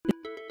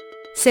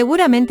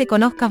Seguramente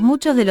conozcas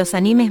muchos de los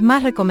animes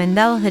más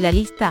recomendados de la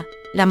lista,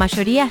 la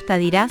mayoría hasta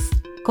dirás,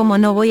 ¿cómo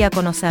no voy a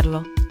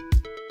conocerlo?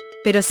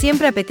 Pero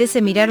siempre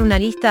apetece mirar una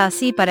lista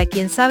así para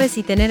quien sabe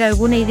si tener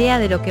alguna idea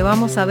de lo que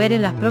vamos a ver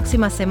en las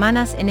próximas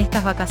semanas en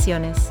estas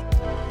vacaciones.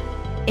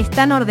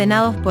 Están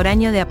ordenados por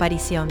año de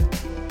aparición.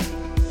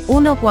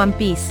 1. One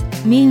Piece,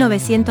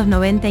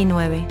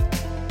 1999.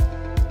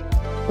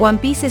 One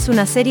Piece es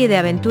una serie de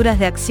aventuras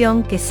de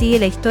acción que sigue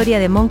la historia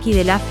de Monkey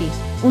D. Luffy,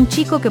 un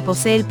chico que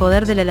posee el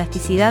poder de la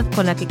elasticidad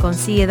con la que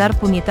consigue dar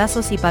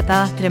puñetazos y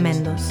patadas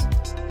tremendos.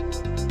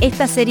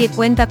 Esta serie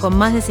cuenta con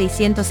más de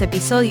 600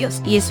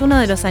 episodios y es uno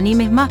de los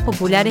animes más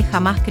populares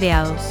jamás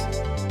creados.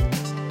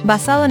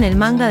 Basado en el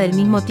manga del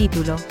mismo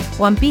título,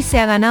 One Piece se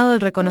ha ganado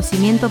el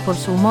reconocimiento por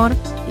su humor,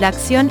 la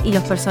acción y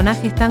los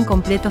personajes tan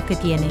completos que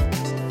tiene.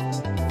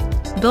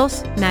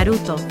 2.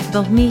 Naruto,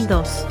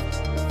 2002.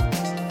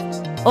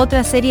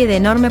 Otra serie de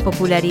enorme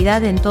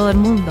popularidad en todo el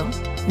mundo,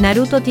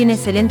 Naruto tiene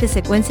excelentes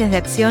secuencias de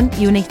acción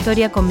y una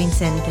historia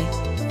convincente.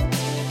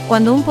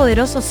 Cuando un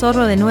poderoso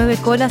zorro de 9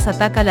 colas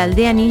ataca la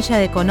aldea ninja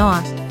de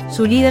Konoha,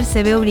 su líder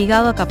se ve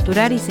obligado a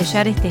capturar y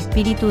sellar este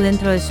espíritu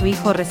dentro de su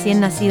hijo recién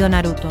nacido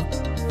Naruto.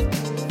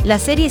 La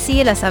serie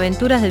sigue las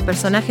aventuras del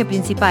personaje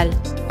principal,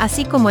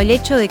 así como el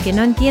hecho de que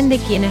no entiende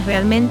quién es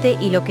realmente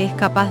y lo que es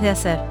capaz de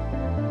hacer.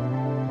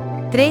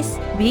 3.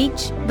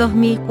 Bleach,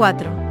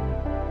 2004.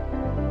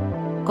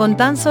 Con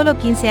tan solo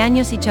 15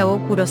 años, Ichigo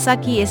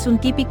Kurosaki es un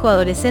típico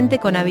adolescente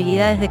con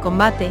habilidades de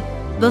combate,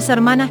 2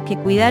 hermanas que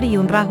cuidar y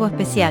un rasgo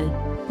especial: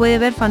 puede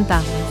ver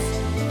fantasmas.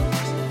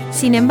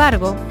 Sin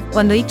embargo,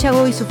 cuando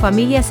Ichigo y su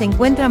familia se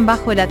encuentran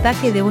bajo el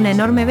ataque de una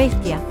enorme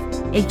bestia,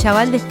 el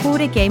chaval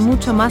descubre que hay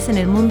mucho más en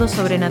el mundo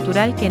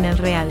sobrenatural que en el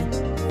real.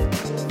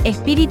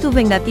 Espíritus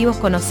vengativos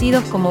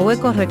conocidos como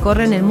huecos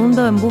recorren el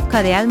mundo en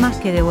busca de almas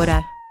que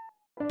devorar.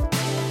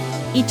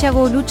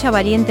 Ichigo lucha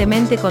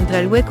valientemente contra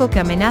el hueco que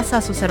amenaza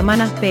a sus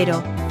hermanas,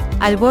 pero,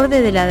 al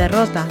borde de la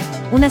derrota,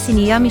 una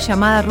Shinigami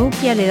llamada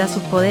Rukia le da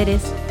sus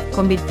poderes,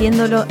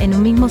 convirtiéndolo en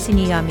un mismo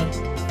Shinigami.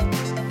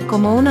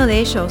 Como uno de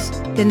ellos,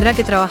 tendrá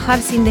que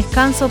trabajar sin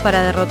descanso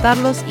para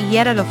derrotarlos y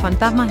guiar a los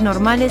fantasmas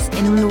normales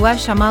en un lugar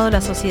llamado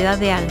la Sociedad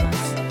de Almas.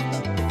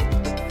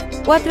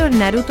 4.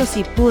 Naruto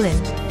Shippuden,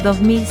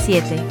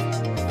 2007.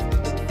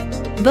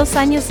 2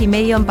 años y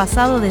medio han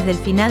pasado desde el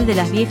final de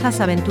las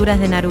viejas aventuras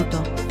de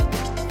Naruto.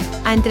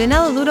 Ha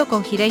entrenado duro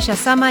con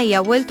Jiraiya-sama y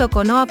ha vuelto a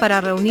Konoha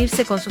para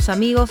reunirse con sus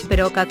amigos,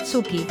 pero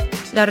Akatsuki,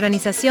 la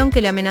organización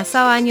que le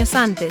amenazaba años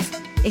antes,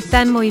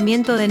 está en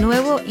movimiento de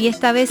nuevo y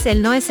esta vez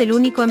él no es el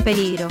único en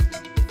peligro.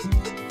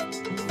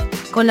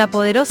 Con la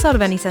poderosa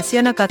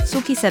organización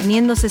Akatsuki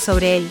cerniéndose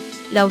sobre él,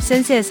 la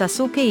ausencia de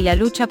Sasuke y la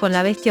lucha con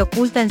la bestia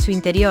oculta en su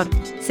interior,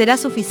 será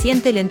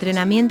suficiente el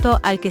entrenamiento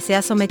al que se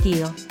ha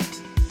sometido.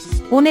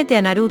 Únete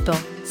a Naruto,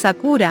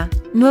 Sakura,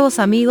 nuevos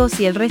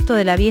amigos y el resto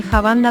de la vieja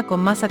banda con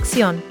más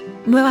acción,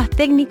 nuevas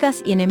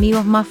técnicas y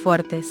enemigos más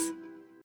fuertes.